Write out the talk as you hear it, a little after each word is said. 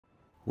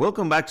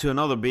Welcome back to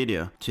another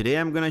video. Today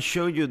I'm gonna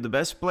show you the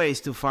best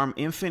place to farm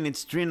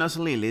infinite Trina's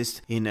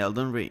lilies in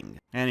Elden Ring.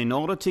 And in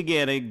order to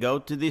get it, go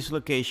to this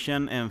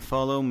location and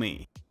follow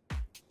me.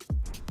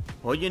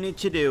 All you need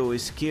to do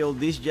is kill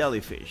this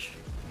jellyfish.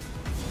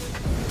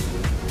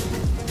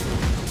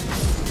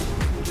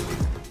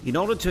 In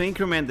order to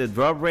increment the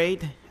drop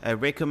rate, I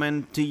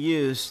recommend to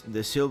use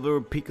the silver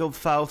pickled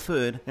fowl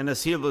food and a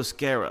silver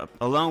scarab,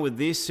 along with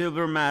this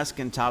silver mask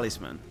and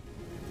talisman.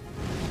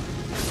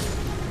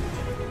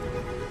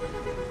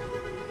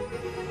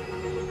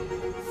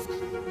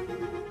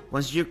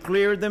 Once you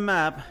clear the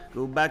map,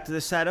 go back to the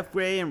side of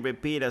gray and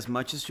repeat as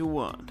much as you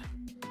want.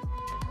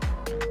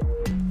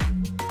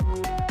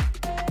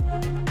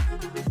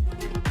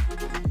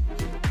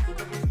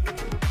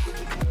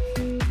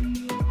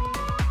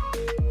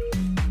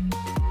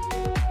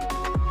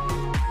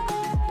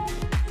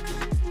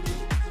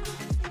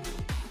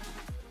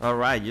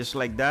 Alright, just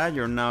like that,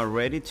 you're now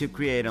ready to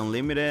create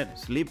unlimited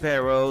sleep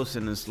arrows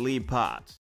and sleep pots.